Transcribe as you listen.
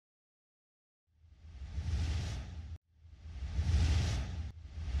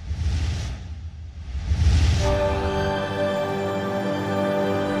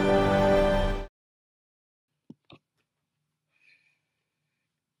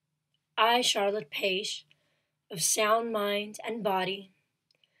I, Charlotte Page, of sound mind and body,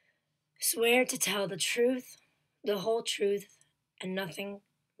 swear to tell the truth, the whole truth, and nothing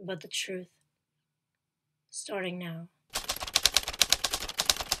but the truth. Starting now.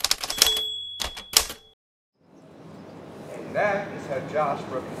 And that is how Josh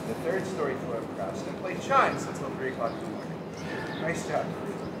broke into the third story floor of Krauss and played chimes until 3 o'clock in the morning. Nice job.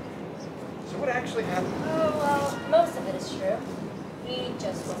 So what actually happened? Oh, well, most of it is true. He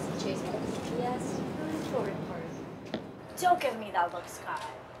just wasn't chasing the GPS inventory part. Don't give me that look, Scott.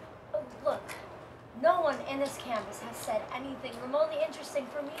 Oh, look, no one in this campus has said anything remotely interesting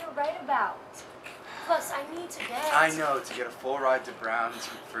for me to write about. Plus, I need to get... I know, to get a full ride to Brown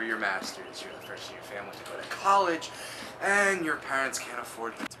for your master's. You're the first in your family to go to college, and your parents can't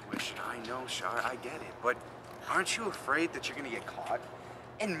afford the tuition. I know, Char, I get it, but aren't you afraid that you're going to get caught?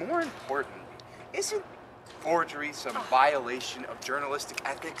 And more importantly, isn't forgery some violation of journalistic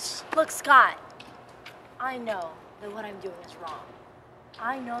ethics? Look, Scott, I know that what I'm doing is wrong.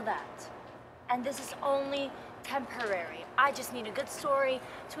 I know that. And this is only temporary. I just need a good story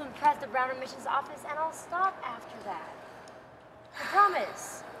to impress the Brown admissions office, and I'll stop after that. I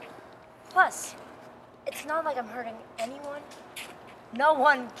promise. Plus, it's not like I'm hurting anyone. No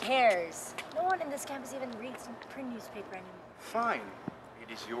one cares. No one in this campus even reads print newspaper anymore. Fine.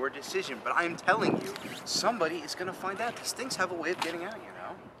 It is your decision, but I'm telling you, somebody is going to find out. These things have a way of getting out, you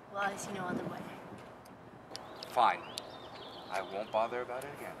know? Well, I see no other way. Fine. I won't bother about it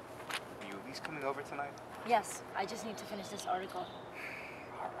again. Are you at least coming over tonight? Yes, I just need to finish this article.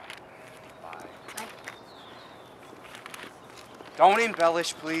 All right. Bye. Bye. Don't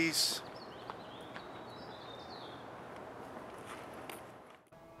embellish, please.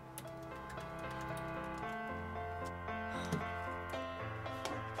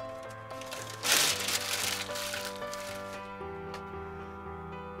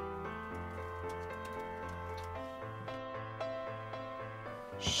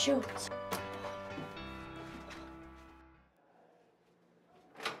 Shoot.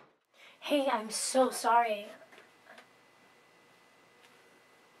 Hey, I'm so sorry.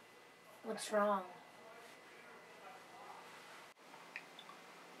 What's wrong?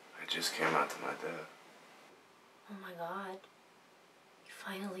 I just came out to my dad. Oh my God. You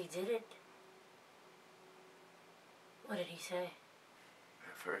finally did it. What did he say?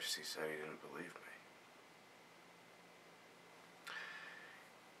 At first he said he didn't believe me.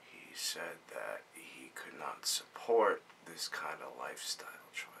 He said that he could not support this kind of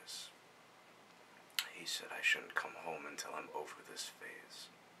lifestyle choice. He said I shouldn't come home until I'm over this phase.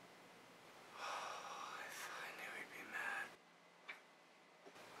 I knew he'd be mad.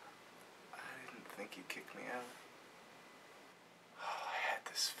 I didn't think he'd kick me out. I had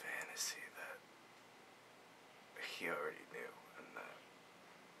this fantasy that he already knew and that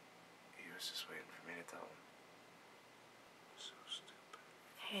he was just waiting for me to tell him. So stupid.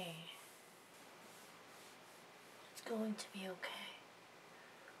 Hey. It's going to be okay.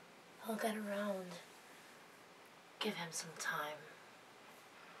 I'll get around. Give him some time.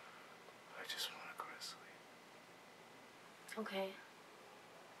 I just want to go to sleep. Okay.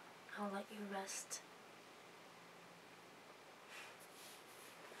 I'll let you rest.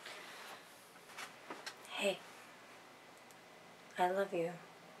 Hey. I love you.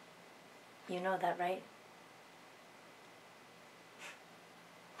 You know that, right?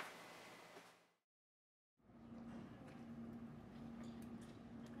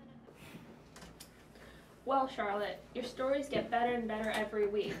 Well, Charlotte, your stories get better and better every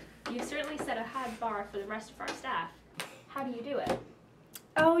week. You've certainly set a high bar for the rest of our staff. How do you do it?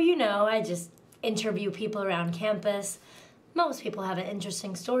 Oh, you know, I just interview people around campus. Most people have an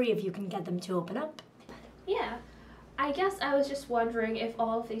interesting story if you can get them to open up. Yeah, I guess I was just wondering if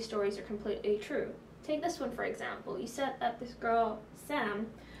all of these stories are completely true. Take this one, for example. You said that this girl, Sam,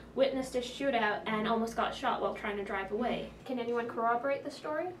 witnessed a shootout and almost got shot while trying to drive away. Can anyone corroborate the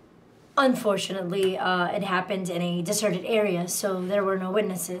story? Unfortunately, it happened in a deserted area, so there were no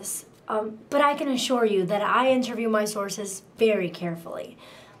witnesses. But I can assure you that I interview my sources very carefully.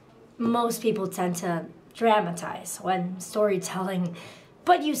 Most people tend to dramatize when storytelling,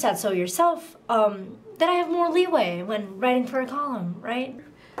 but you said so yourself, that I have more leeway when writing for a column, right?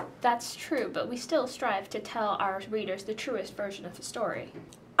 That's true, but we still strive to tell our readers the truest version of the story.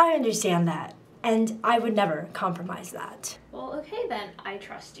 I understand that, and I would never compromise that. Well, okay then, I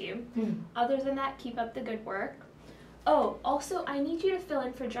trust you. Other than that, keep up the good work. Oh, also, I need you to fill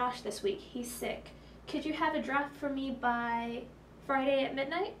in for Josh this week. He's sick. Could you have a draft for me by Friday at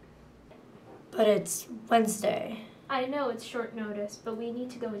midnight? But it's Wednesday. I know it's short notice, but we need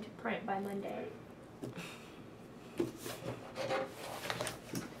to go into print by Monday.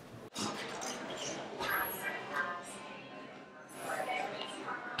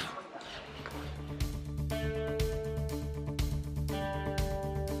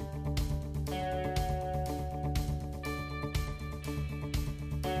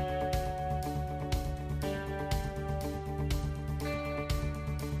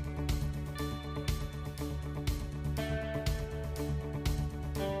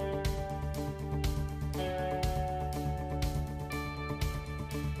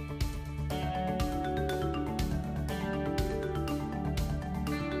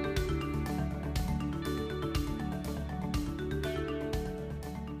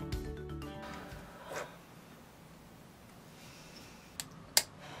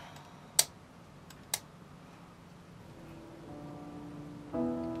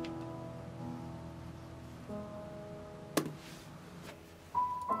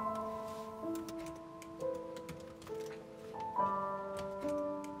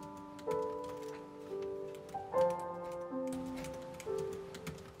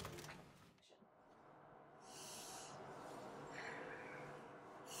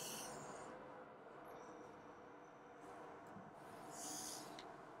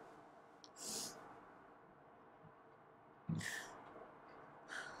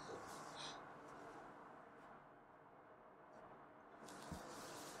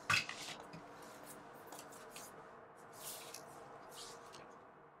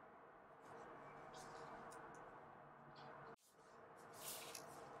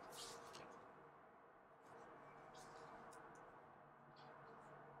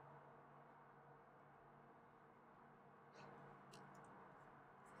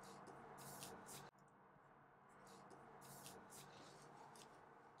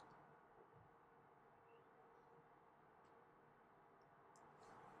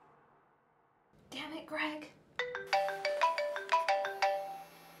 Damn it, Greg.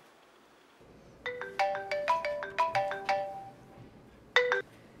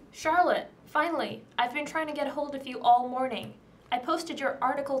 Charlotte, finally, I've been trying to get a hold of you all morning. I posted your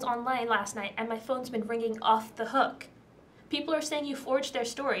articles online last night and my phone's been ringing off the hook. People are saying you forged their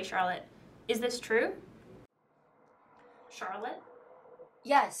story, Charlotte. Is this true? Charlotte?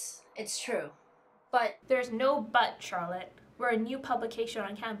 Yes, it's true. But There's no but, Charlotte. We're a new publication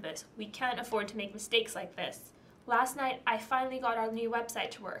on campus. We can't afford to make mistakes like this. Last night, I finally got our new website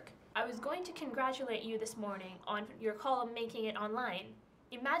to work. I was going to congratulate you this morning on your column making it online.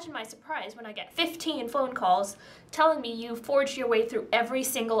 Imagine my surprise when I get 15 phone calls telling me you forged your way through every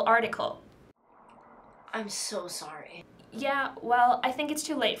single article. I'm so sorry. Yeah, well, I think it's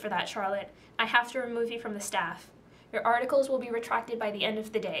too late for that, Charlotte. I have to remove you from the staff. Your articles will be retracted by the end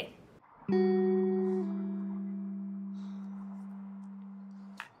of the day.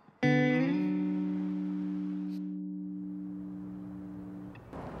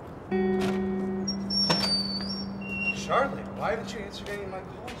 Charlotte, why haven't you answered any of my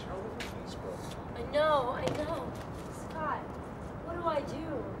calls? You're all over Facebook. I know. Scott, what do I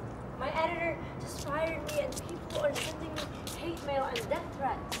do? My editor just fired me and people are sending me hate mail and death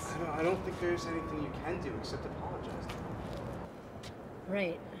threats. I don't think there's anything you can do except apologize to them.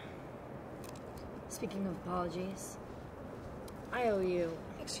 Right. Speaking of apologies, I owe you.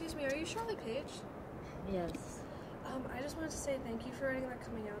 Excuse me, are you Charlie Page? Yes. I just wanted to say thank you for writing that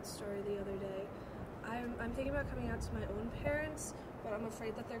coming out story the other day. I'm thinking about coming out to my own parents, but I'm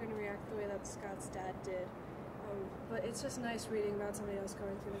afraid that they're going to react the way that Scott's dad did. But it's just nice reading about somebody else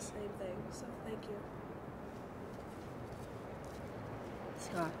going through the same thing, so thank you.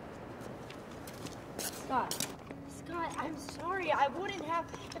 Scott, I'm sorry. I wouldn't have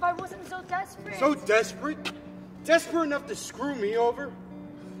if I wasn't so desperate. So desperate? Desperate enough to screw me over?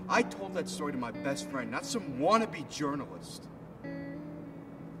 I told that story to my best friend, not some wannabe journalist.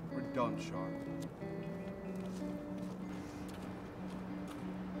 We're done, Char.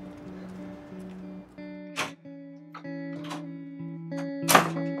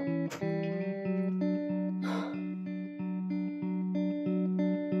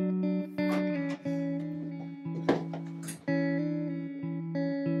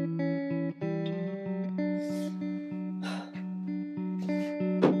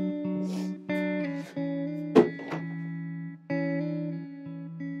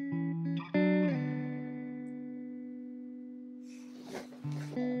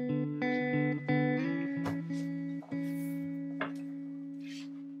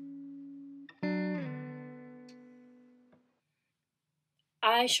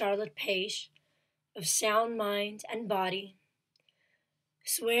 I, Charlotte Page, of sound mind and body,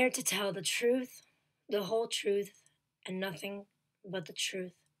 swear to tell the truth, the whole truth, and nothing but the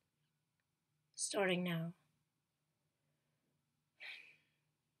truth. Starting now.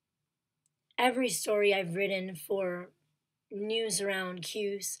 Every story I've written for News Around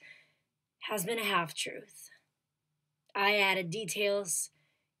Q's has been a half-truth. I added details,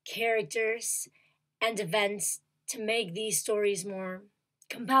 characters, and events to make these stories more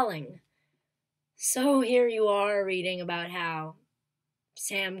compelling. So here you are reading about how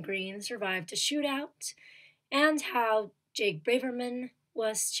Sam Green survived a shootout and how Jake Braverman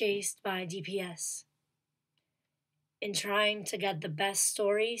was chased by DPS. In trying to get the best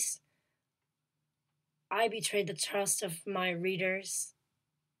stories, I betrayed the trust of my readers,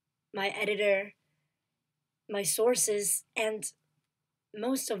 my editor, my sources, and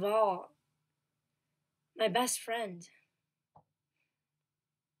most of all, my best friend.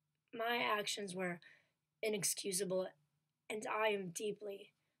 My actions were inexcusable, and I am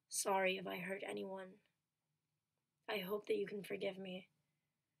deeply sorry if I hurt anyone. I hope that you can forgive me.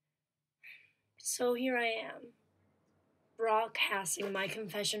 So here I am, broadcasting my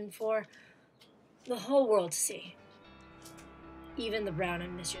confession for the whole world to see, even the Brown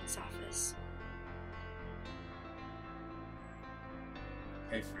admissions office.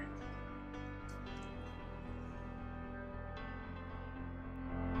 Hey, friend.